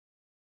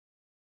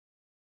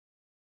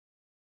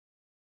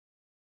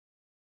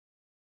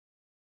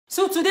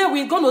So today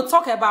we're going to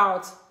talk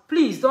about,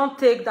 please don't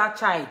take that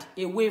child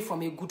away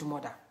from a good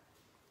mother.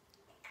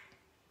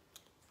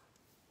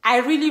 I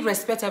really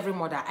respect every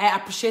mother. I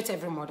appreciate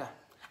every mother.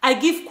 I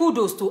give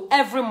kudos to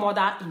every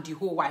mother in the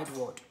whole wide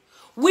world.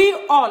 We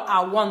all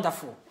are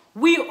wonderful.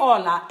 We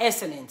all are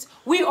excellent.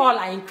 We all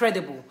are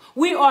incredible.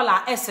 We all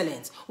are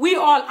excellent. We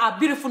all are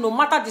beautiful, no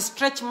matter the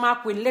stretch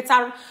mark we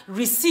later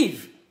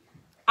receive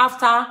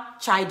after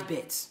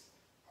childbirth.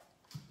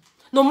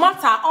 No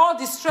matter all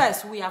the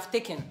stress we have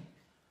taken,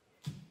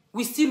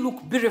 we still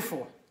look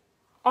beautiful,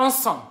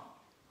 awesome.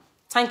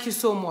 Thank you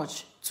so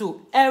much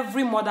to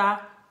every mother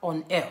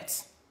on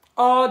earth.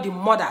 All the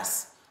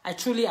mothers, I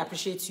truly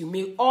appreciate you.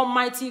 May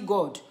Almighty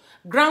God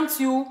grant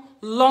you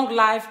long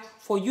life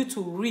for you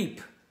to reap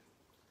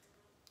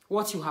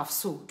what you have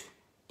sowed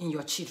in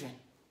your children.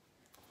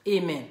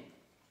 Amen.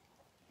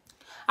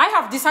 I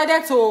have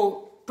decided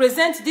to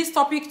present this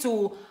topic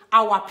to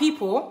our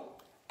people,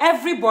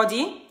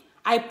 everybody.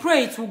 I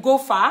pray it will go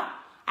far.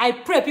 I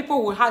pray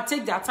people will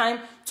take their time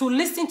to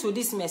listen to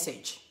this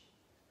message.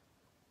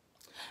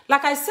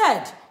 Like I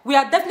said, we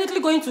are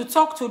definitely going to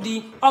talk to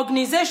the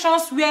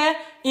organizations where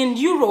in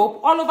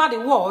Europe, all over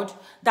the world,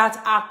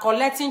 that are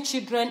collecting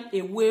children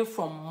away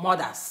from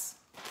mothers.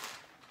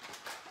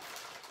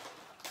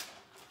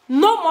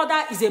 No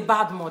mother is a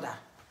bad mother.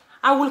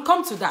 I will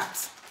come to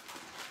that.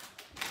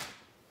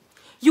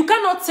 You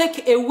cannot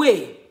take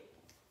away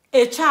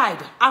a child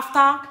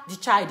after the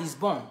child is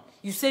born.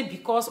 You say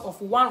because of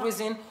one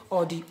reason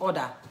or the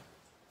other.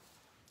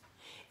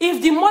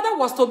 If the mother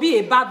was to be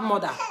a bad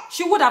mother,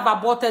 she would have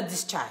aborted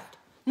this child.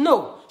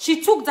 No,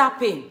 she took that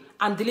pain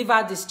and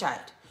delivered this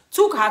child.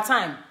 Took her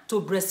time to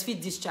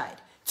breastfeed this child.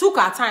 Took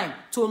her time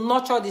to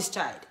nurture this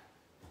child.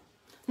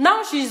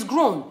 Now she is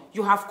grown,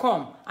 you have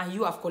come and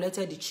you have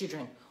collected the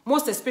children.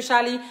 Most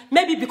especially,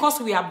 maybe because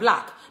we are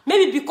black.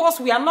 Maybe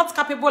because we are not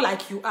capable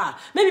like you are.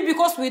 Maybe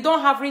because we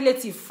don't have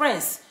relative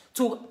friends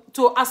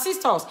to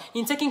assist us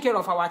in taking care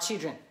of our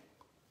children.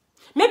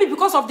 Maybe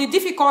because of the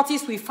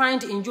difficulties we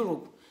find in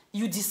Europe,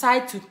 you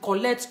decide to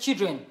collect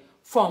children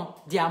from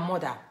their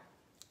mother.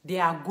 They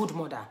are good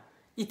mother.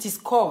 It is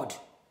called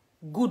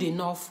good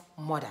enough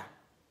mother.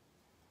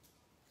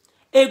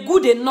 A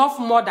good enough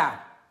mother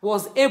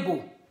was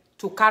able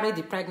to carry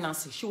the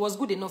pregnancy. She was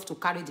good enough to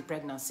carry the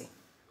pregnancy.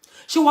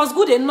 She was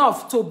good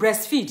enough to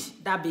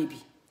breastfeed that baby.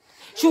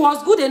 She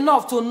was good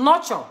enough to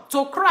nurture,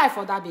 to cry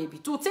for that baby,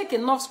 to take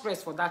enough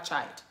stress for that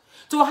child,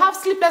 to have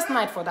sleepless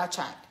night for that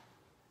child.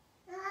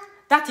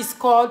 That is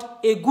called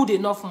a good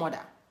enough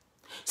mother.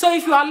 So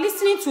if you are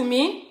listening to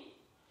me,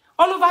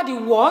 all over the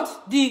world,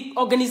 the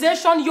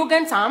organization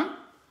Jugendamt,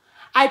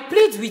 I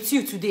plead with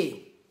you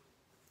today,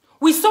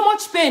 with so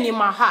much pain in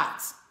my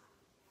heart,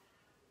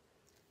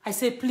 I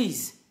say,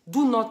 please,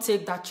 do not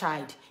take that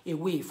child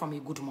away from a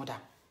good mother.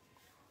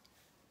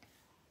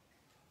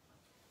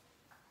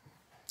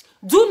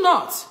 Do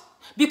not,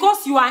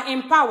 because you are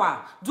in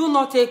power, do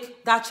not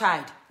take that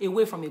child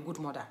away from a good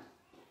mother.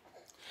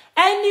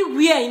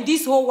 Anywhere in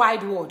this whole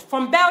wide world,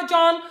 from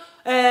Belgium,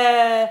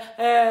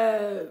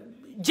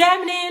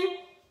 Germany,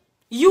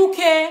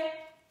 UK,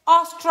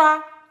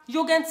 Austria,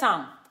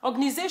 Jugendamt,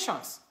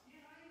 organizations,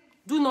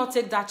 do not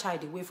take that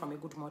child away from a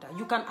good mother.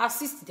 You can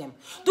assist them.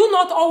 Do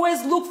not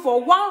always look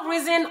for one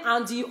reason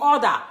and the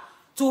other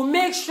to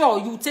make sure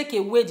you take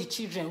away the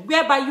children,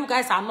 whereby you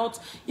guys are not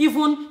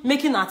even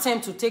making an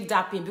attempt to take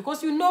that pain,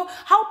 because you know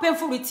how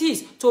painful it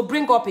is to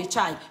bring up a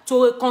child,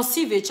 to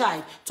conceive a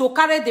child, to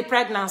carry the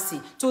pregnancy,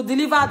 to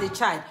deliver the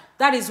child.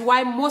 That is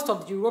why most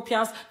of the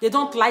Europeans, they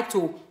don't like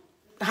to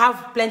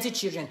have plenty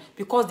children,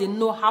 because they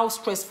know how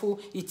stressful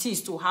it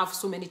is to have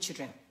so many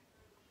children.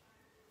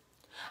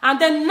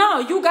 And then now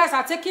you guys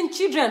are taking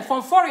children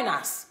from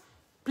foreigners.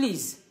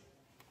 Please,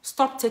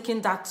 stop taking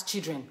that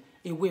children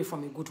away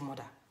from a good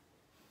mother.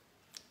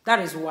 That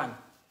is one.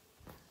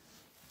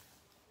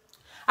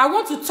 I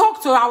want to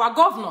talk to our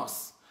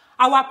governors,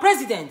 our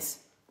presidents.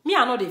 Me,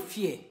 I know they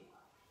fear.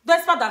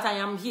 Despite that I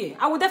am here,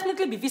 I will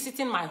definitely be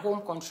visiting my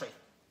home country.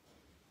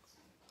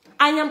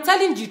 I am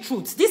telling the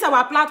truth. This is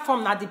our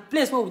platform, not the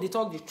place where we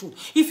talk the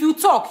truth. If you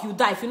talk, you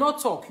die. If you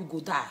not talk, you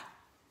go die.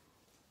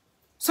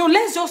 So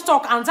let's just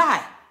talk and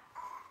die.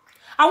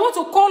 I want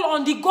to call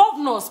on the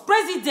governors,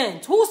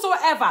 president,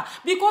 whosoever,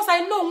 because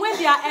I know when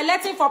they are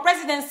electing for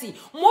presidency,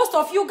 most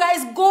of you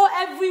guys go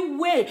every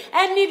way,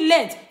 any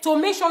length, to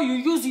make sure you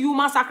use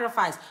human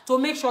sacrifice, to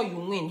make sure you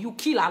win. You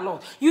kill a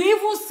lot. You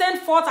even send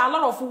forth a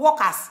lot of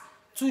workers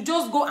to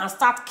just go and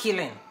start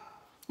killing.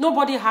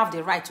 Nobody have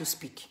the right to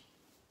speak.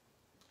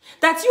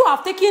 That you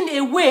have taken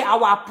away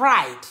our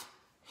pride.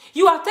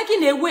 You have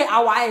taken away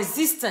our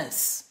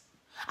existence.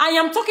 I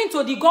am talking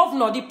to the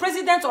governor, the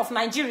president of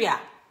Nigeria,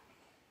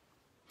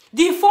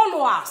 the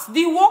followers,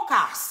 the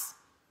workers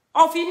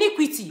of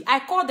iniquity. I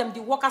call them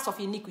the workers of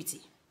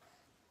iniquity.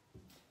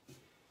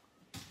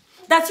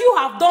 That you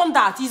have done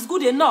that is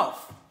good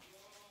enough.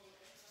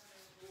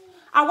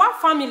 Our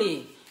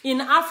family,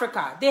 in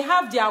Africa, they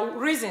have their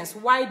reasons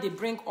why they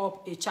bring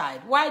up a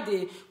child, why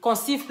they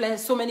conceive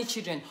so many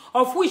children,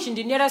 of which in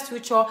the nearest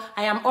future,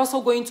 I am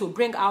also going to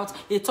bring out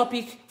a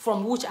topic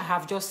from which I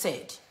have just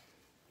said.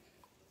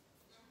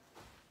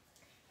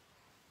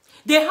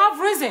 They have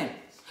reason.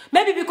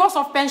 Maybe because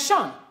of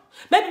pension.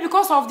 Maybe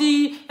because of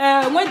the,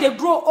 when they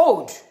grow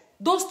old,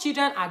 those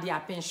children are their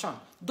pension.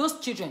 Those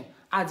children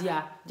are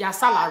their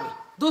salary.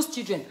 Those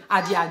children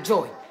are their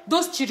joy.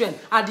 Those children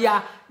are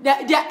their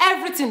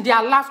everything,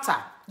 their laughter,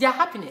 their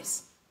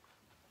happiness.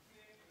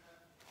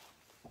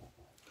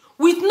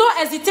 With no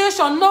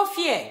hesitation, no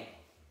fear.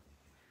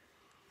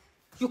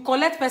 You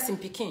collect person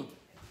picking,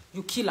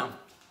 you kill them.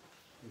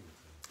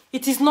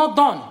 It is not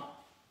done.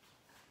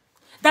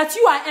 That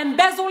you are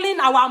embezzling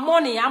our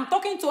money. I'm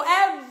talking to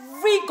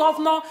every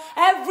governor,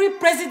 every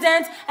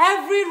president,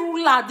 every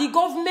ruler, the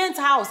government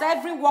house,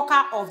 every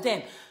worker of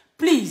them.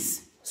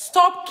 Please,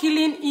 stop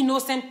killing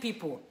innocent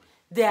people.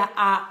 They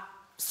are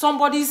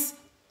somebody's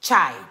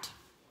child.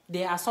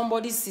 They are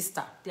somebody's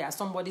sister. They are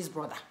somebody's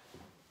brother.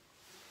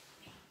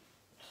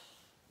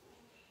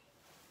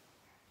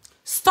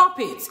 Stop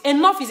it.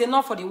 Enough is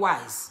enough for the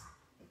wise.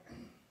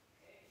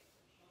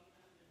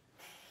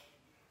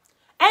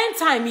 End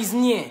time is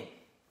near.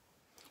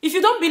 If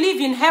you don't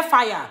believe in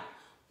hellfire,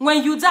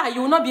 when you die,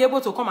 you will not be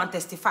able to come and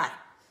testify.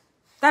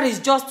 That is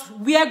just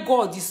where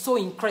God is so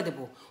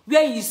incredible.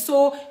 Where he's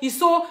so,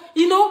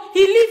 you know,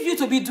 he leaves you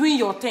to be doing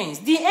your things.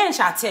 The end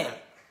shall tell.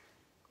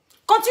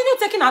 Continue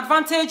taking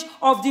advantage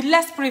of the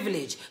less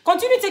privileged.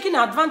 Continue taking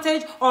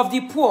advantage of the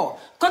poor.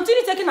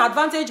 Continue taking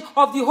advantage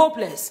of the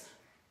hopeless,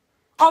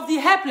 of the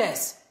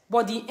helpless.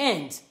 But the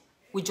end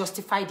will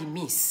justify the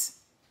means.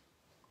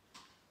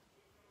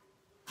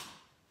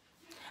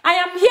 I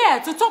am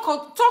here to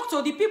talk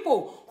to the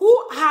people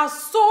who are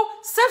so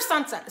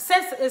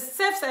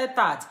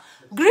self-centered,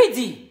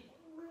 greedy,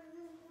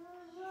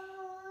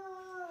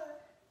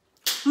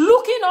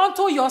 looking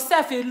onto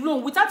yourself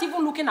alone without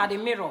even looking at the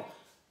mirror.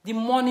 The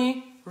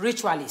money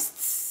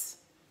ritualists.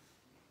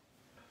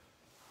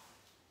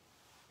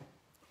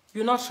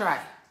 You not try.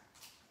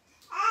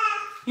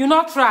 You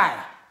not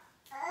try.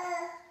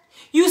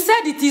 You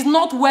said it is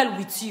not well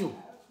with you.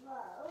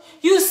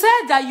 You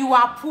said that you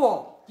are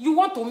poor. You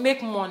want to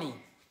make money.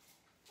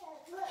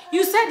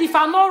 You said, if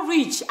I'm not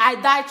rich, I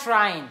die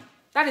trying.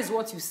 That is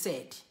what you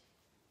said.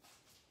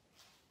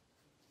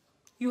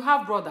 You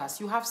have brothers,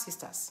 you have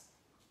sisters.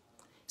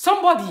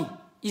 Somebody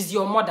is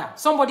your mother.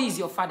 Somebody is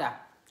your father.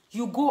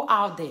 You go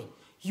out there.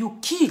 You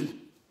kill.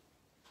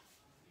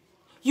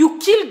 You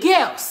kill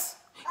girls.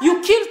 You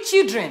kill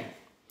children.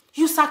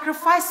 You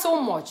sacrifice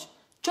so much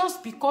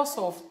just because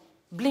of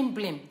blim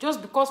blim.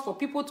 Just because for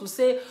people to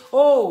say,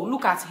 oh,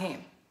 look at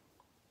him.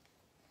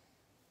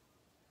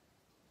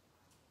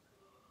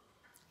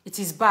 It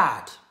is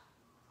bad.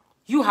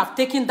 You have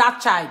taken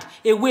that child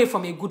away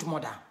from a good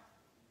mother.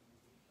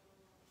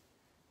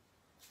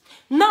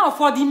 Now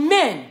for the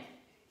men,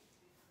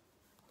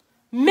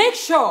 make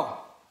sure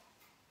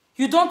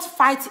you don't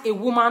fight a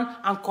woman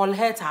and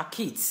collect her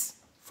kids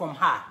from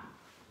her.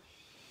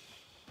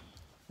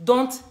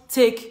 Don't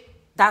take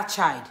that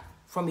child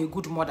from a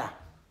good mother.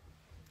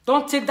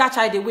 Don't take that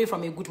child away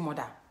from a good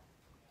mother.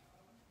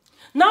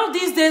 Now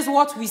these days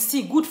what we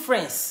see, good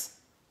friends.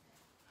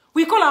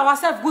 We call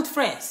ourselves good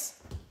friends.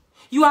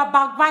 You are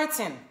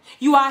backbiting.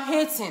 You are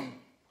hating.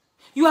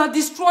 You are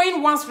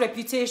destroying one's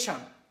reputation.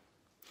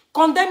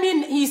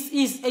 Condemning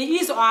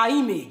his or her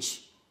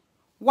image.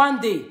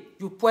 One day,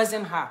 you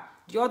poison her.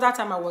 The other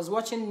time I was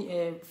watching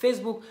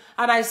Facebook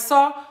and I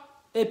saw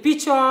a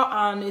picture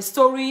and a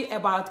story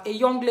about a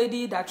young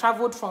lady that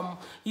traveled from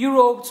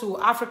Europe to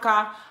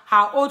Africa.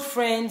 Her old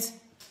friends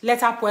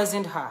later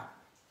poisoned her.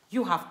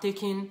 You have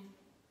taken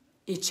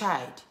a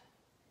child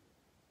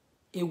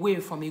away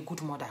from a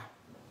good mother.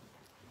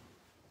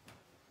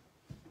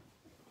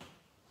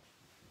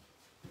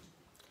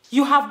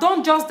 You have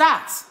done just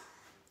that.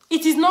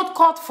 It is not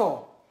called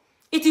for.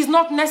 It is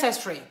not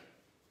necessary.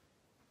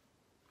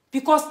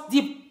 Because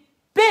the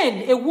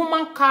pain a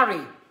woman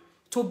carries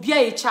to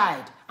bear a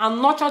child and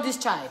nurture this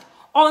child,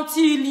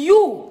 until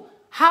you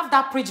have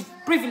that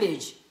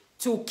privilege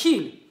to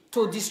kill,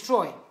 to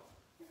destroy,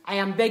 I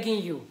am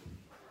begging you.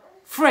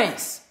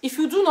 Friends, if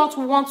you do not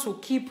want to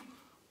keep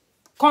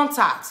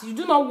contact, you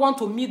do not want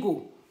to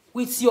mingle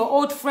with your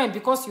old friend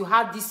because you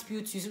had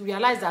disputes, you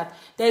realize that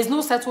there is no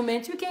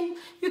settlement,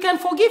 you can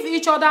forgive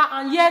each other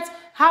and yet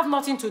have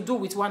nothing to do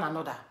with one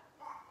another.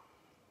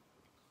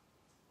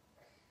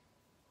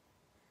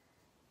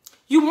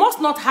 You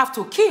must not have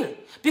to kill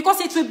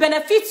because it will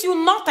benefit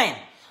you nothing.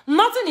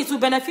 Nothing it will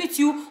benefit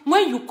you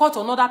when you cut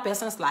another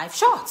person's life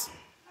short.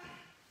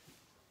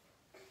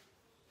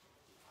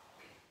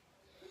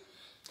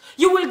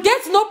 You will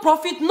get no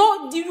profit, you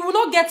will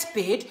not get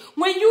paid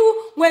when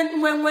you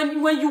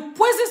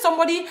poison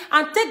somebody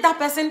and take that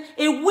person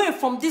away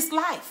from this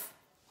life.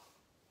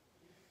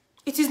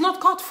 It is not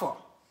called for.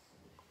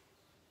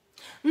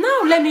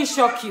 Now let me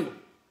shock you.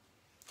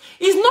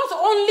 It's not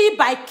only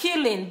by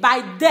killing,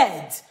 by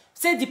death,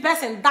 say the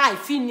person die,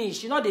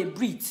 finish, they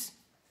breathe.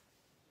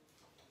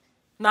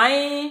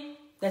 Now,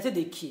 that's it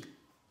they kill.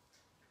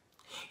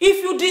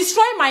 If you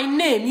destroy my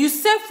name, you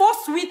say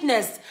false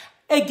witness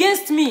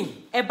against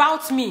me,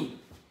 about me,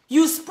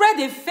 you spread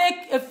a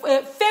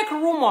fake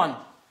rumor,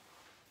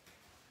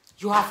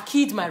 you have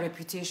killed my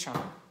reputation.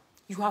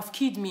 You have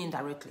killed me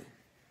indirectly.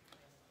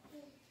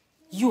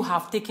 You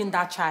have taken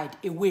that child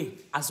away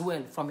as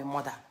well from a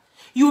mother.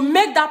 You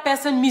make that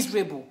person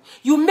miserable.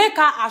 You make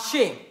her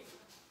ashamed.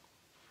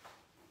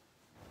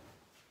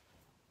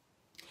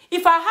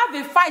 If I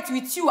have a fight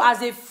with you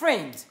as a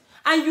friend,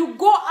 and you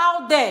go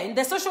out there in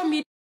the social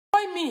media,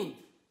 destroy me,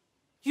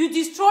 you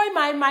destroy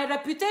my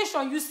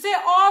reputation, you say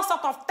all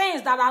sorts of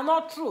things that are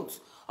not truth,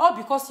 all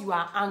because you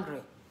are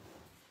angry.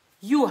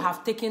 You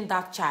have taken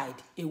that child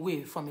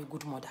away from a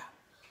good mother.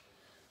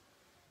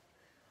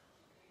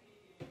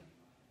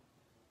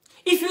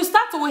 If you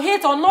start to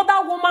hate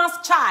another woman's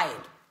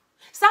child,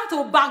 start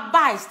to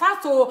backbite,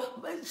 start to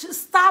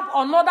stab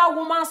another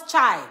woman's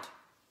child,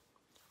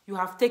 you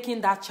have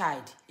taken that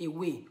child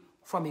away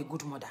from a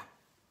good mother.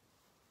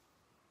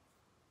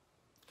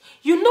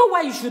 You know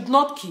why you should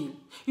not kill,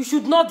 you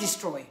should not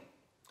destroy,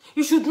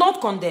 you should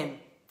not condemn,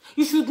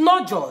 you should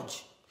not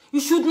judge, you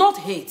should not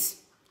hate,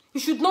 you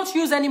should not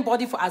use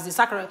anybody as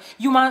a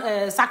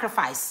human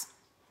sacrifice.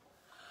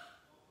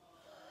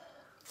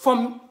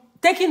 From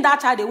taking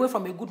that child away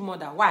from a good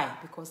mother. Why?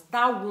 Because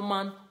that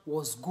woman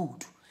was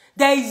good.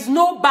 There is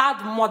no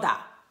bad mother.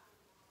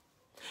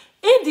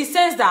 In the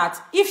sense that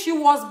if she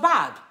was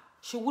bad,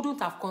 she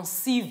wouldn't have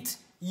conceived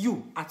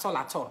you at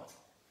all.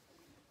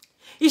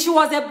 If she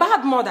was a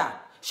bad mother,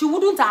 she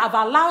wouldn't have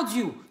allowed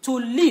you to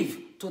live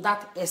to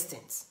that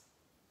extent.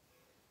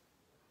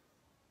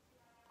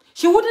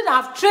 She wouldn't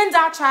have trained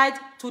that child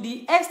to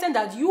the extent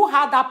that you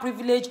had that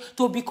privilege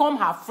to become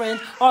her friend,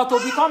 or to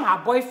become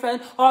her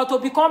boyfriend, or to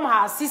become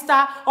her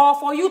sister, or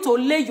for you to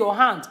lay your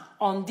hand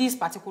on this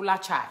particular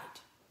child.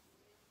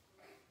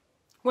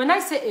 When I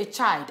say a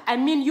child, I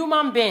mean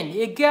human being,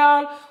 a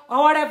girl,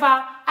 or whatever.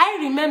 I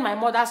remain my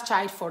mother's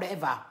child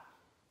forever.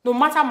 No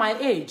matter my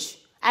age,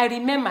 I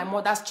remain my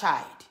mother's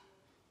child.